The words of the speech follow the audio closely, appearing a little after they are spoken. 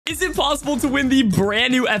Is it possible to win the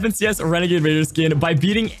brand new FNCS Renegade Raider skin by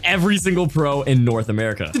beating every single pro in North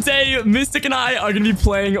America? Today, Mystic and I are going to be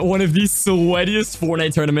playing one of the sweatiest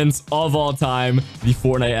Fortnite tournaments of all time, the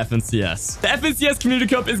Fortnite FNCS. The FNCS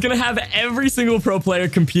Community Cup is going to have every single pro player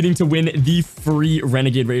competing to win the free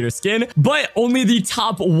Renegade Raider skin, but only the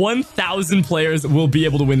top 1,000 players will be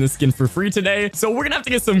able to win this skin for free today. So we're going to have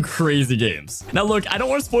to get some crazy games. Now, look, I don't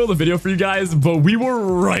want to spoil the video for you guys, but we were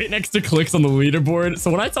right next to clicks on the leaderboard. So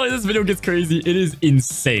when I tell you this video gets crazy, it is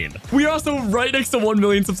insane. We are also right next to 1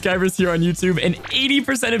 million subscribers here on YouTube, and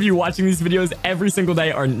 80% of you watching these videos every single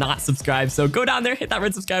day are not subscribed. So go down there, hit that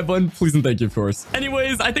red subscribe button, please and thank you, of course.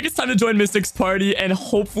 Anyways, I think it's time to join Mystic's party and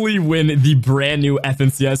hopefully win the brand new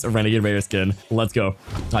FNCS Renegade Raider skin. Let's go.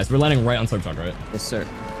 Nice, we're landing right on Slurp Truck, right? Yes, sir.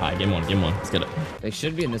 All right, game one, let's get it. They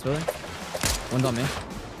should be in this building. One's on me.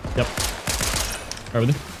 Yep. Right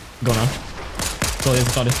with you. Going on.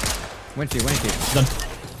 Sorry. Went you. Done.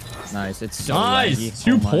 Nice. It's so nice. laggy.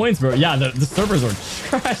 2 points, bro. Yeah, the servers are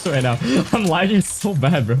trash right now. I'm lagging so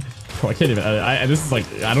bad, bro. Bro, I can't even. This is like,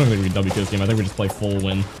 I don't think we can WQ this game. I think we just play full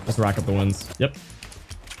win. Just rack up the wins. Yep.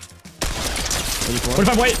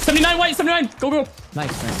 45 white. 79 white. 79. Go.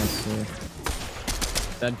 Nice.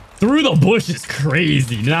 Dead. Through the bush is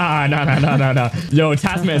crazy. Nah. Yo,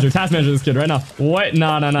 task manager this kid right now. What?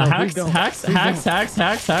 Nah. Hacks.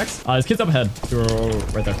 This kid's up ahead.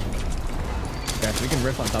 Right there. Okay, we can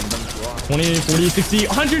riff on top of them. 20, 40, 60,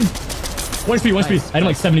 100. One speed. I had him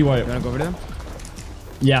like 70 white. You wanna go over to them?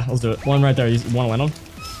 Yeah, let's do it. One right there. You want to land on?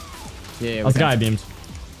 Yeah. That's the guy I beamed.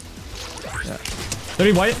 Yeah.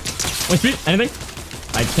 30 white. One speed. Anything?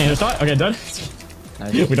 I can't hit a shot. Okay, done.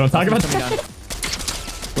 Nice. We don't talk about coming that. down.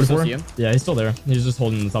 44. See him? Yeah, he's still there. He's just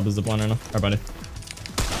holding the top of the zip line right now. All right, buddy.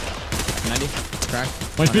 90. Crack.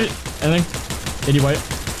 One speed. Anything? 80 white.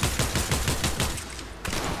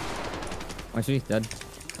 One speed. Dead.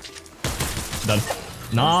 Done.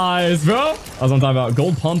 Nice, bro. I was on talking about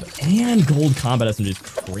gold pump and gold combat SMG is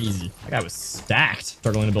crazy. That guy was stacked.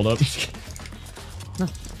 Struggling to build up.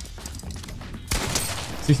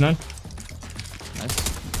 69. Nice.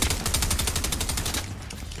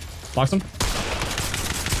 Box him.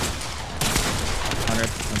 100.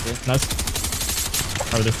 Okay. Nice.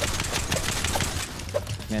 Over this.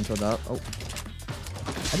 Mantled up. Oh.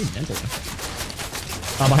 How do you mental him?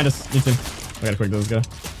 Behind us. Need to. I gotta quick do this guy.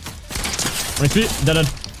 20 feet. Dead.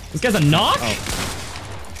 This guy's a knock? Oh.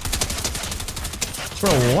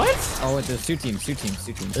 Bro, what? Oh, it's a two teams.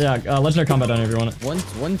 Yeah, legendary combat down here if you want it.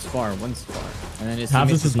 One's far. And then his Half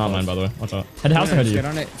teammates this is not mine, by the way. Watch out. Head house or head to you? Get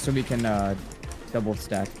on it so we can double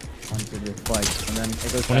stack onto the flags, and then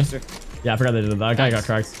it goes 20? faster. Yeah, I forgot they did that. That guy got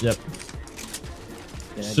cracked. Yep.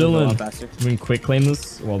 Yeah, Chillin'. faster. We can quick claim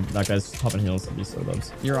this. Well, that guy's popping heals. That'd be so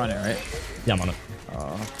dubs. You're on it, right? Yeah, I'm on it.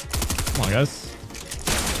 Come on, guys.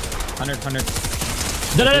 100.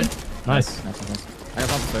 Dead. Nice. I got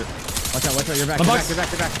pump start. Watch out. You're back. My You're box. back.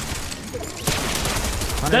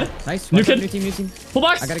 100. Dead. Nice. New Watch out, kid. New team. Full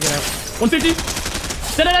box. I gotta get out. 150.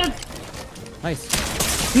 Dead. Nice.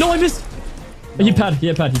 No, I missed. No. He had pad.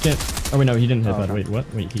 He can't. Oh, wait, no, he didn't hit pad. Okay. Wait, what?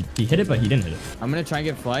 Wait, he hit it, but he didn't hit it. I'm gonna try and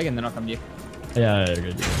get flag, and then I'll come to you. Yeah, you're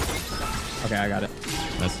good. Okay, I got it.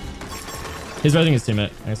 Nice. He's resing his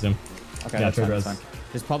teammate. I see him. Okay, Yeah, that's fine.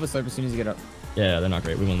 Just pop a slurp as soon as you get up. Yeah, they're not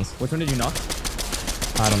great. We won this. Which one did you knock?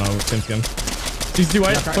 I don't know. Same skin. 62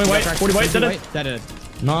 white, 20 white, 40 white. Dead.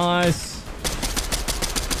 Nice.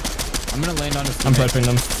 I'm gonna land on his teammate. I'm pressuring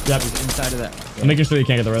them. Yep. He's inside of that. Yeah. I'm making sure you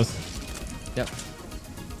can't get the res. Yep.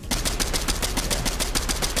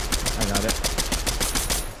 I got it.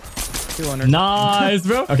 200. Nice,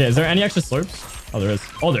 bro. Okay, is there any extra slurps? Oh, there is.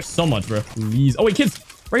 Oh, there's so much, bro. Please. Oh, wait, kids.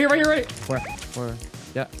 Right here. Where?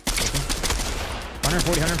 Yeah.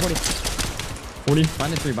 140. 40.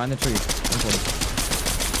 Bind the tree. 140.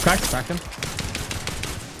 Cracked him.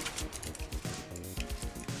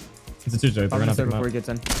 It's a two-star. They're gonna have to come before out. he gets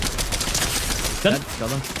in. Dead.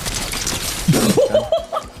 Killed him.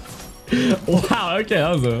 Wow, okay, that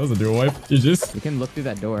was a dual wipe. You just... You can look through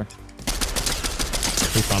that door.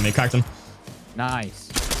 He saw me. Cracked him. Nice.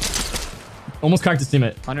 Almost cracked his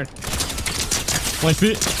teammate. 100. 1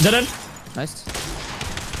 feet. Dead. Nice.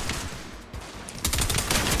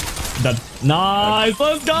 Dead. Nice.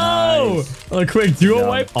 Let's go. Nice. A quick duo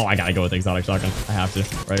wipe. Oh, I gotta go with the exotic shotgun. I have to.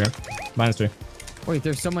 Right here. Minus 3. Wait,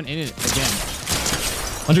 there's someone in it again.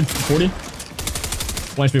 140.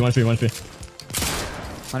 1 HP.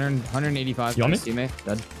 185. You want me? Teammate.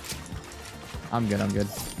 Dead. I'm good.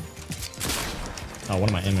 Oh, what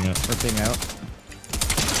am I aiming at? Ripping out.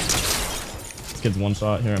 This kid's one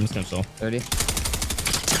shot. Here, I'm just gonna chill. 30.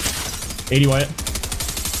 80 white.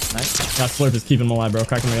 Nice. That slurp is keeping him alive, bro.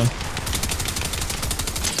 Crack him again.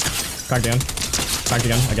 Cracked again. Cracked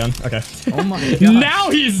again. Okay. Oh my god.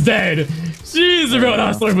 Now he's dead. Jeez, bro.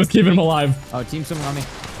 That slurp was keeping him alive. Oh, team someone on me.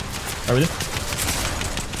 Are we there?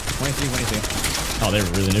 23, 22. Oh, they were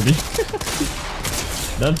really newbie.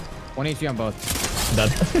 Dead. 1 HP on both.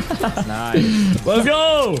 Dead. Nice. Let's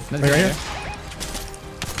go. Right here.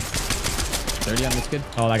 30 on this kid.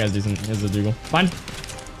 Oh, that guy's decent. He's a Dougal. Fine.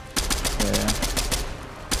 Yeah.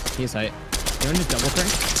 He's height. You want to double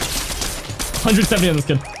crank? 170 on this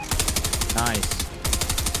kid. Nice.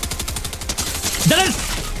 Dead it!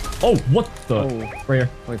 Oh, what the? Oh. Right here.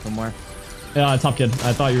 Wait for more. Yeah, top kid.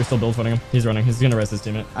 I thought you were still build footing him. He's running. He's gonna rest his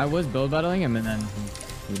teammate. I was build battling him and then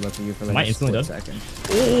he looked at you for like Am I a instantly split dead? second.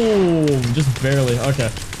 Oh, just barely. Okay.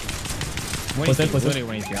 What's that? Literally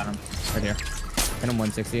 1 HP on him. Right here. Hit him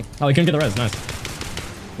 160. Oh, he couldn't get the res. Nice.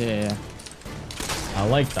 Yeah. I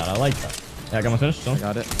like that. I like that. Yeah, I got my finish. So. I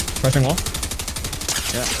got it. Pressuring wall.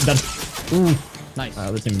 Yeah. Dead. Ooh. Nice.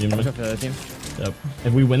 Other team beamed Watch me. out for the other team. Yep.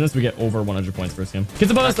 If we win this, we get over 100 points first game.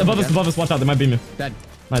 Kids above us, above us, above us. Watch out. They might beat me. Dead.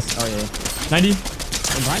 Nice. Oh, yeah. 90.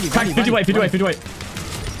 Behind you, Crack. 50 white. 50 white. 50 white.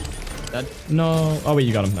 Dead. No. Oh, wait.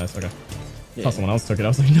 You got him. Nice. Okay. Yeah. Thought someone else took it. I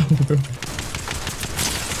was like, no, bro.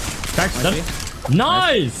 Crack. Dead.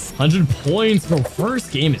 Nice. 100 points, bro.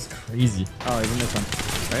 First game is crazy. Oh, he's in this one.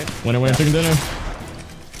 Right? Winner, winner, chicken dinner.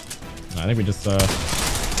 No, I think we just,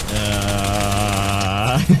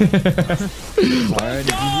 Alright,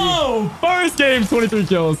 go! First game, 23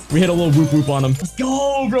 kills. We hit a little whoop whoop on him. Let's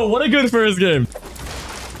go, bro. What a good first game.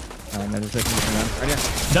 Alright, another second. Right here.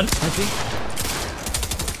 Dead. Let's see.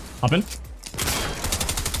 Hop in.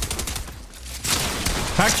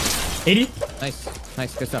 Crack. 80. Nice.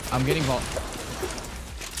 Nice. Good stuff. I'm getting vault.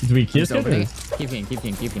 Do we kiss it? Opening. Keep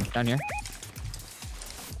peeking. Down here.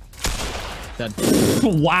 Dead.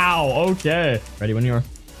 Wow. Okay. Ready when you are.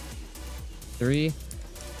 3,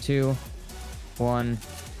 2, 1,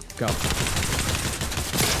 go.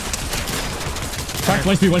 Crack.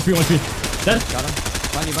 1 speed. Dead. Got him.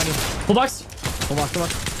 Bunny. Full box. Full box.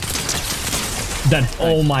 Dead.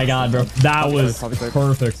 Oh my god, bro. That was Probably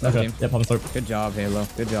perfect. Okay. Team. Yeah, pop and start. Good job, Halo.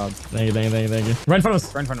 Good job. Thank you. Right in front of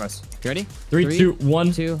us. Right in front of us. You ready? 3, 2,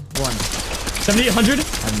 1. 2, 1. 78, 100.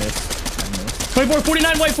 I missed. 24,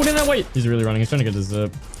 49 white, 49 white. He's really running. He's trying to get his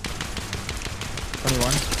zip.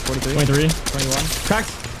 21, 43, 23. 21. Cracked.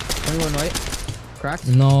 21 white. Cracked.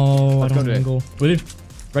 No. Let's go to it. Angle. With you.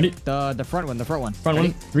 Ready? The front one. Front Ready?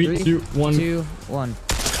 one. 3, 2, 1. 2, 1.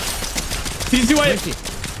 He's 2 white.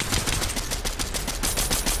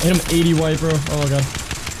 Hit him 80 white, bro. Oh god.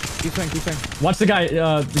 Keep swing. Watch the guy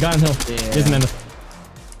on hill. Yeah. He's an end.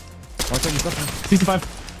 Watch out, you stuff him. 65.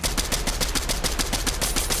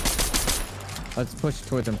 Let's push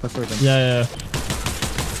towards him. Yeah.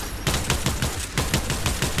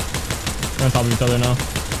 We're on top of each other now.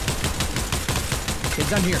 Kids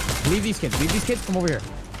down here. Leave these kids. Come over here.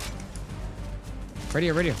 Right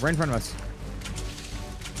here. Right in front of us.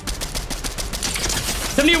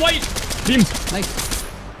 70 white. Beam. Nice.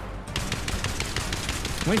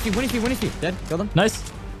 1 HP. Dead. Killed him. Nice.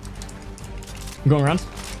 I'm going around.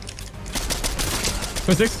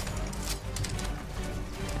 26.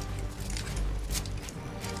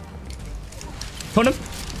 Cone him.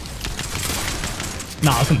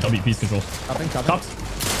 Nah, that's some WP's control. Topping. Tops.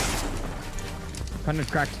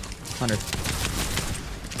 100 cracked. 100.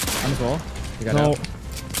 On the wall. You got No. out.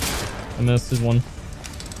 I missed his one.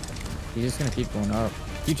 He's just gonna keep going up.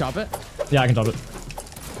 You chop it? Yeah, I can top it.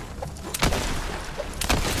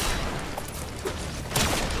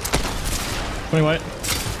 White.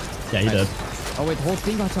 Yeah, he did. Oh wait, the whole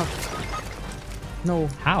thing got chopped. No.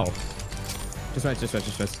 How? Just right.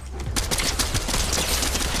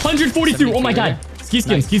 142. Oh my god. Ski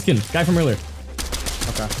skin. Guy from earlier.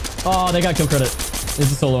 Okay. Oh, they got kill credit.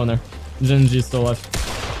 There's a solo in there. Genji is still alive.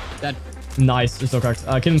 Dead. Nice. They're still cracked.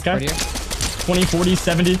 Kid in sky. Right here. 20, 40,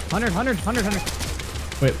 70. 100.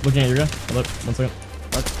 Wait, looking at your guy. Hold up. 1 second.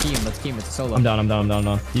 Let's team. It's a solo. I'm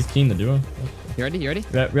down. He's keen to duo. You ready? Ready.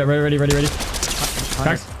 Cracked.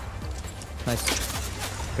 Cracked. Nice.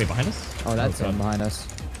 Wait, behind us? Oh, that's God. behind us.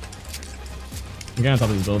 I'm getting on top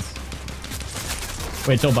of these builds.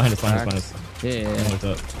 Wait, chill behind us. Yeah. Like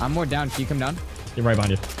that. I'm more down. Can you come down? You're right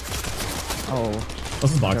behind you. Oh.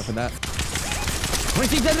 What's this Watch out box? for that.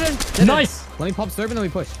 20 dead. Nice. Let me pop slurp and then we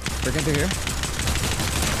push. We're getting through here.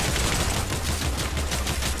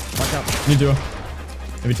 Watch out. Need duo.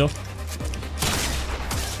 Maybe chill.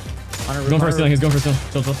 He's going for a ceiling. Chill.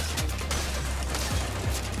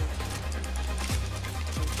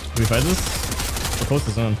 Do we fight this? We're close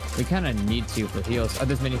to zone. We kind of need to for heals. Oh,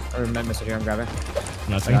 there's mini or med missile here. I'm grabbing.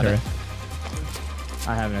 No, I got can carry. it.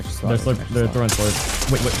 I have an extra slot. They're throwing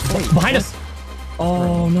swords. Wait. Behind us!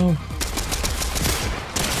 Oh, no.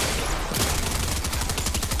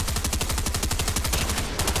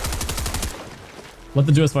 Let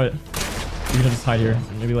the duos fight. You can just hide here.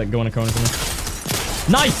 Maybe like go in a cone or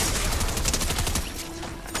something. Nice!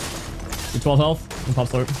 You're 12 health. And pop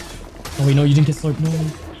slurp. Oh wait, no, you didn't get slurp. No.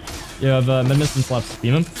 You have mid miss and slaps.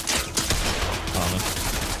 Beam him. Oh no.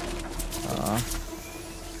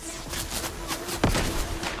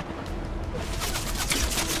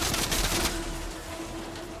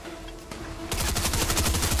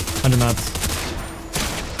 100 mats.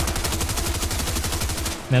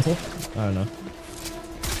 Mantle? I don't know.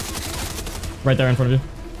 Right there in front of you.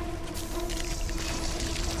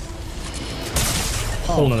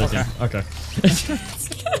 Whole nother team. Okay.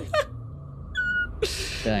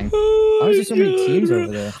 Dang. Why is there so many teams over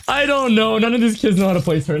there? I don't know. None of these kids know how to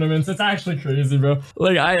play tournaments. It's actually crazy, bro.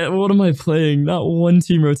 Like, what am I playing? Not one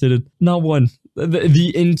team rotated. Not one.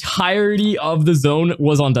 The entirety of the zone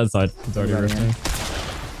was on dead side. It's already rotating.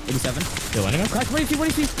 87. You're landing us? Crack, what do you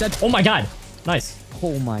see? Dead. Oh my god. Nice.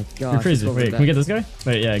 Oh my god. You're crazy. Wait, can we get this guy?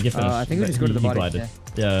 Wait, yeah, get finished. I think we just go to the body.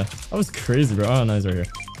 Yeah. That was crazy, bro. Oh, nice right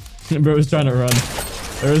here. Bro was trying to run.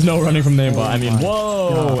 There was no running from the aimbot. I mean,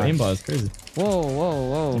 whoa. Aimbot is crazy. Whoa, whoa,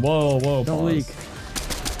 whoa. Whoa, whoa. Don't leak.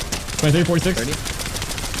 23, 46. 30.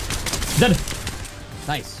 Dead.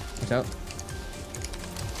 Nice. Watch out.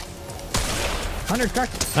 100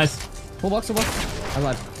 cracked. Nice. Full box, full box. I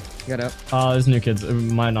lied. You got out. There's new kids. It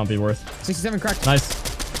might not be worth. 67 cracked. Nice.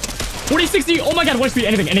 40, 60. Oh my god, what speed?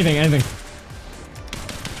 Anything. 21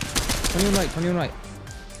 right.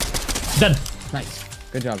 Dead. Nice.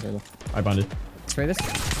 Good job, Halo. I bonded. Spray this.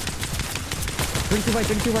 32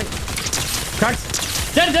 right. Cracked.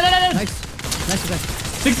 Dead. Nice.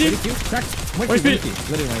 60. 32. Cracked. What speed?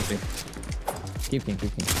 Literally 1 HP. Keep king.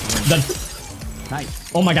 Dead.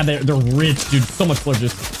 Nice. Oh my god, they're rich, dude. So much floor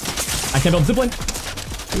juice. I can't build zipline.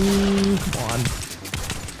 Ooh, come on.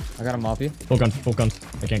 I got him off you. Full gun.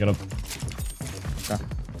 I can't get up. Okay.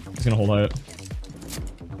 Just gonna hold it.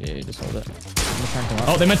 Yeah, you just hold it. I'm just trying to come up.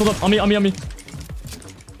 Oh, they mentaled up. On me. 80.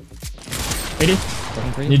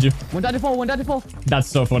 Need you. One down to fall. That's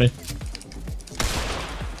so funny.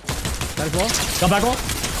 Down to fall. Got back wall.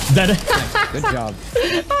 Dead. Good job.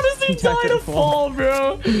 How does he die to fall,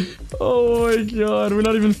 bro? Oh my god. We're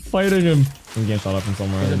not even fighting him. I'm getting shot up from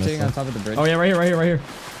somewhere. I'm sitting on top of the bridge. Oh yeah, right here.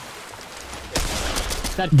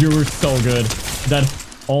 You were so good. Dead.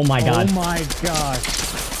 Oh my god. Oh my gosh.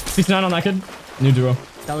 69 on that kid. New duo.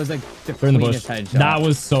 That was like the They're in the bush. headshot. That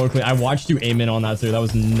was so clean. I watched you aim in on that too. That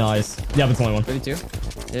was nice. Yeah, but it's only one. 32?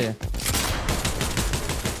 Yeah.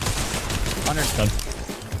 100. Dead.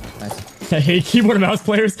 Nice. I hate keyboard and mouse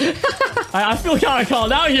players. I feel kind of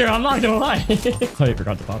called out here. I'm not gonna lie. Oh, you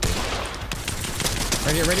forgot to pop it.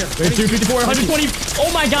 Right here. 32, 54, 120.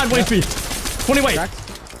 Oh my god, 1 HP. 20 weight. Cracked.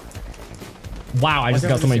 Wow, I just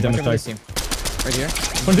got so many damage stacks. Right here.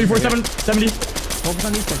 23, 47, 70. Focus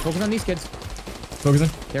on these kids. Focusing.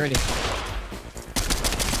 Get ready.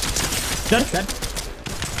 Dead.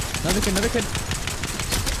 Another kid.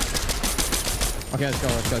 Okay, let's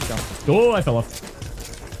go. Oh, I fell off.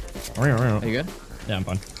 Are you good? Yeah, I'm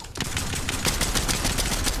fine.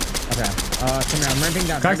 Okay. Come here. I'm ramping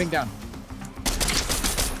down.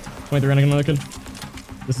 23 running another kid.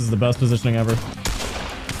 This is the best positioning ever.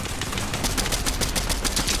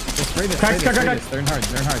 Spray this. Crack. They're in hard.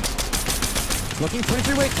 Looking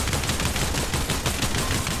 23 weight.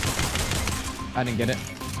 I didn't get it.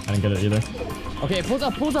 I didn't get it either. Okay, it pulls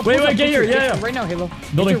up. Wait, get here. Yeah. Right now, Halo.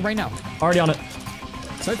 Building. Get here right now. Already on it.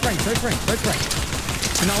 Start spraying. Do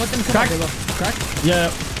not let them come Crack. up, Halo. Crack. Yeah.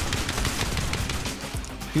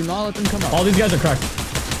 Do not let them come up. All these guys are cracked.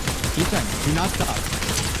 Keep trying. Do not stop.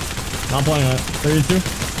 Not playing it. 32.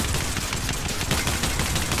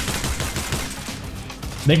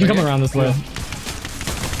 They can come around this way.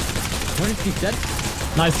 One is dead.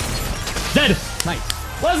 Nice. Dead. Nice.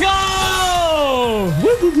 Let's go!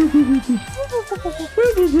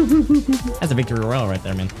 That's a victory royale right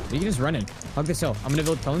there, man. You can just run in. Hug this hill. I'm gonna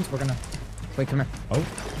build cones. We're gonna... Wait, come here. Oh.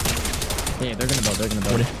 Yeah, they're gonna build.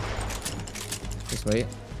 40. Just wait.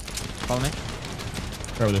 Follow me.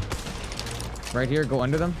 Where are they? Right here. Go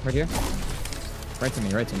under them. Right here. Right to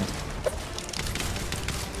me.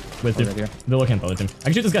 With you. Right here. They're looking at the other team. I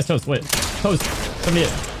can shoot this guy's toast. Wait. Toast.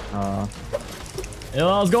 78. Yeah,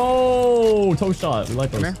 let's go! Toast shot. We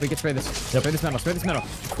like those. Come here. We can spray this. Yep. Spray this metal.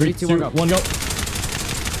 3, 2, 1, go.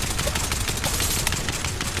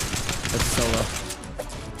 That's solo.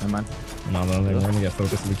 Never mind. No, we're gonna get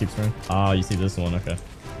focused if we keep spraying. Ah, you see this one. Okay.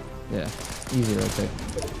 Yeah. Easy right there.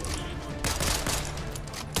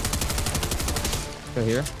 Go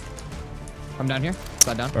here. Come down here.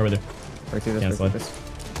 Slide down. Where were they? Right through this. Can't slide.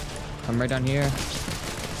 Come right down here.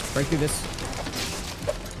 Right through this.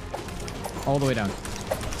 All the way down.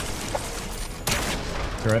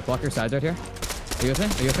 You're right. Block your sides right here. Are you with me?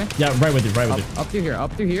 Are you with me? Yeah, right with you. Right with you. Up through here.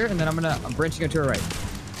 Up through here. And then I'm branching it to our right.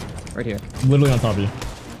 Right here. Literally on top of you.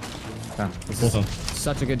 Okay. This Full is zone.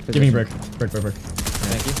 such a good position. Give me a brick. Brick.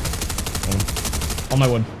 Thank you. On my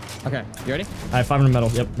wood. Okay. You ready? I have 500 metal.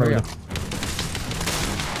 Yep. Right Here we with go. you.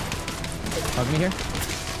 Hug me here.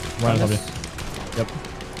 Right on top of you. Yep.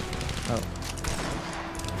 Oh.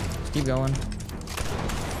 Just keep going.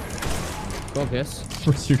 Go piss.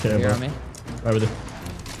 We're 2K, Here bro. on me. Right with you.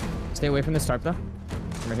 Stay away from this tarp though.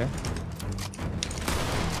 Right here.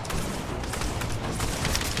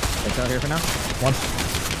 Let's out here for now. Watch.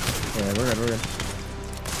 Yeah, we're good.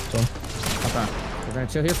 Zone. Okay. We're gonna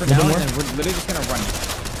chill here for Little now, more? and then we're literally just gonna run.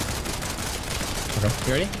 Okay.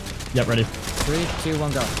 You ready? Yep, ready. 3, 2,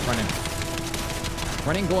 1, go. Running.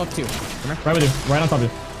 Running, go up 2. Come here. Right with you. Right on top of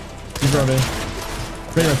you. Keep over there.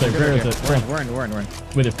 Great rotate. Great rotate. We're in.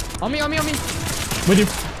 With you. On me. With you.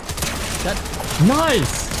 That.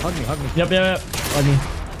 Nice. Hug me. Yep. Hug me.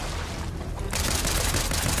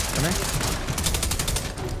 Come here.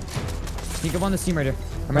 Sneak up on this team right here.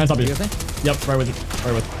 Come Right on here. top of you. with me? Yep, right with you.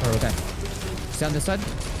 Okay. Stay on this side.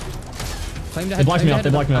 Claim the They head. blocked me off.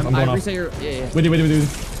 I'm going I off. reset your. Yeah. With you. I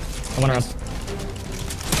went around.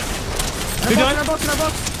 In our box.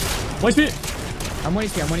 White speed. I'm 1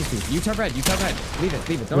 HP. You top red. Leave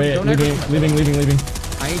it. Don't Leaving.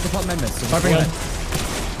 I need to pop Memphis. So Tarping just in. go ahead.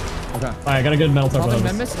 Okay. Alright, I got a good metal tarp. Popping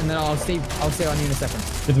Memphis, and then I'll stay on you in a second.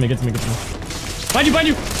 Get to me. Find you.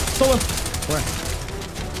 Solo. Where?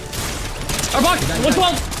 Our box.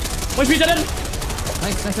 112. White speed dead end.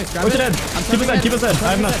 Nice. Grab Where's it. it dead? Keep us dead. I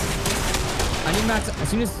have mats. I need mats as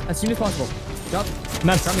soon as possible. Drop.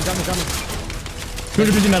 Mats. Grab me.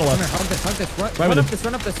 250 metal Come here. left. Hug this. Right Run with up it. this.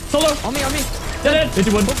 Run up this. Solo. On me. Dead end.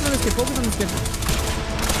 51. Focus on this kid.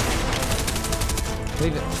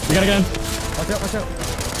 Leave it. We gotta get in. Watch out.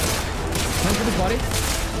 Time for this body.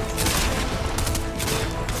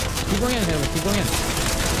 Keep going in, Halobt. Keep going in.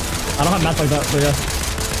 I don't have mats like that, but yeah.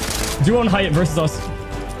 Duo on height versus us.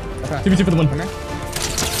 Okay. 2v2 for the win. Come here.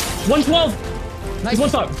 112. Nice. He's one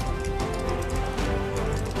shot.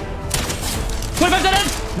 25 dead end.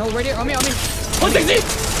 No, right here. On me.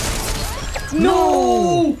 160.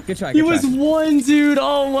 No! Good try. He was one, dude.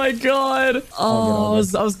 Oh my god. Oh, I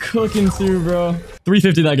was cooking too, bro.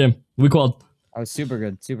 350 that game. We qualled. I was super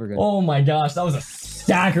good. Oh my gosh, that was a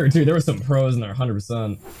stacker, too. There were some pros in there,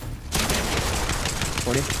 100%.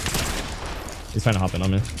 40. He's trying to hop in on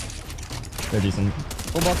me. They're decent.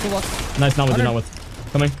 Full box. Nice, not with you, not with.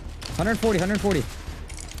 Coming. 140.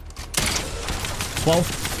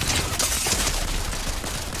 12.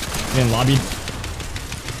 Again, lobbied.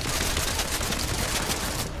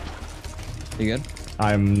 You good?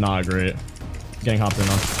 I'm not great. Getting hopped in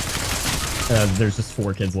on. There's just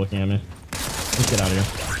 4 kids looking at me. Let's get out of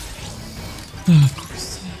here. Of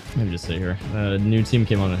course. Maybe just sit here. New team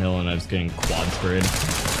came on the hill and I was getting quad sprayed.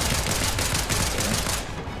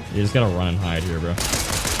 You just gotta run and hide here, bro.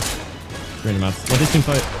 Random mats. Let this team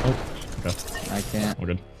fight. Oh, okay. I can't. We're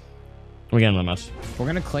good. We get in that match. We're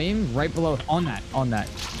gonna claim right below on that.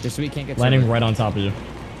 Just so we can't get Landing server. right on top of you.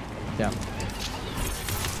 Yeah.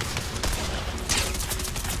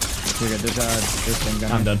 You're good. There's this thing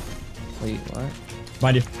down I'm here. dead. Wait, what?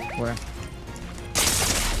 Mind you. Where?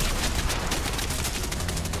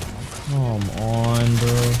 Come on,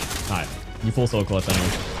 bro. Alright. You full solo clutch anyway.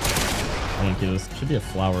 I want to keep this. Should be a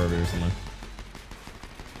flower over here somewhere.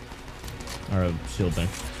 Or a shield thing.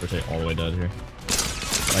 Rotate all the way dead here.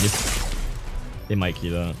 Ready? They might key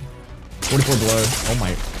that. 44 below.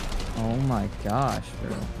 Oh my gosh,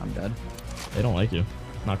 bro. I'm dead. They don't like you.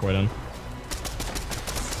 Not quite in.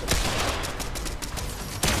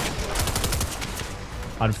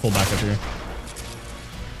 I'd just pull back up here.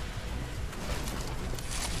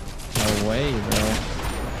 No way, bro.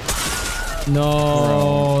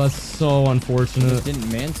 No, that's so unfortunate. Just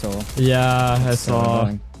didn't mantle. Yeah, I So saw.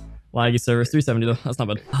 annoying. Laggy servers, 370 though. That's not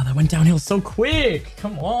bad. Oh, that went downhill so quick.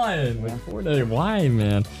 Come on. With Fortnite, why,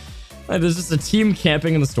 man? Like, there's just a team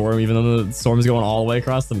camping in the storm, even though the storm is going all the way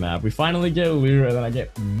across the map. We finally get loot, and then I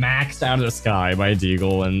get maxed out of the sky by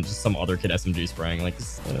Deagle and just some other kid SMG spraying. Like,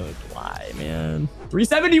 why, man?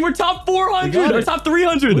 370, we're top 400 or top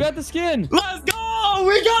 300. We got the skin. Let's go.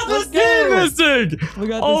 We got the skin, Mystic. We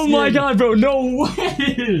got the Oh skin. my god, bro. No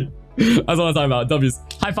way. That's all I'm talking about. W's.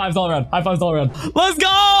 High fives all around. Let's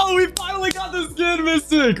go. We finally finally got the skin,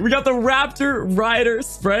 Mystic. We got the Raptor Rider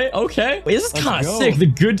spray. Okay. Wait, this is kind of sick. The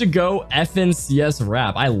good to go FNCS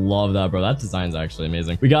wrap. I love that, bro. That design's actually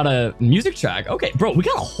amazing. We got a music track. Okay, bro, we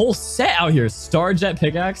got a whole set out here. Starjet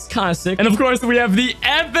pickaxe. Kind of sick. And of course, we have the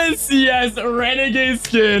FNCS Renegade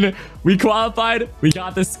skin. We qualified. We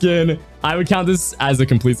got the skin. I would count this as a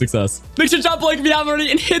complete success. Make sure to drop a like if you haven't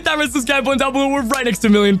already and hit that red subscribe button down below. We're right next to a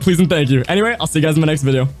million. Please and thank you. Anyway, I'll see you guys in my next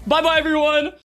video. Bye-bye, everyone.